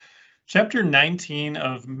Chapter 19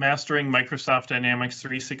 of Mastering Microsoft Dynamics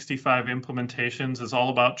 365 Implementations is all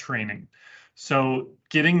about training. So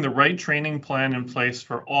getting the right training plan in place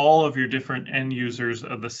for all of your different end users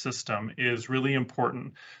of the system is really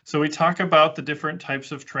important. So we talk about the different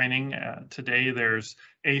types of training. Today there's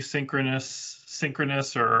asynchronous,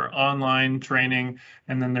 synchronous, or online training,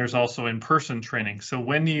 and then there's also in-person training. So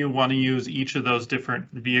when do you want to use each of those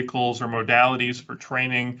different vehicles or modalities for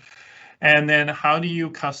training? And then how do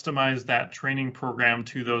you customize that training program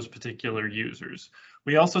to those particular users?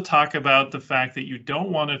 We also talk about the fact that you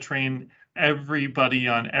don't want to train everybody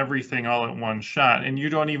on everything all at one shot, and you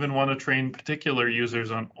don't even want to train particular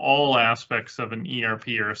users on all aspects of an ERP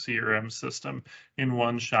or a CRM system in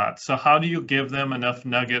one shot. So how do you give them enough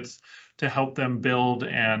nuggets to help them build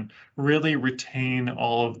and really retain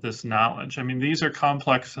all of this knowledge? I mean, these are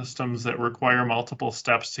complex systems that require multiple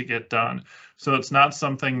steps to get done. So it's not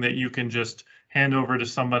something that you can just hand over to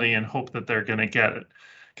somebody and hope that they're going to get it.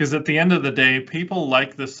 Because at the end of the day, people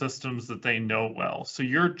like the systems that they know well. So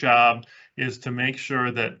your job is to make sure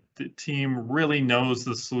that the team really knows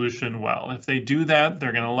the solution well. If they do that,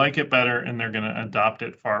 they're going to like it better and they're going to adopt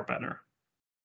it far better.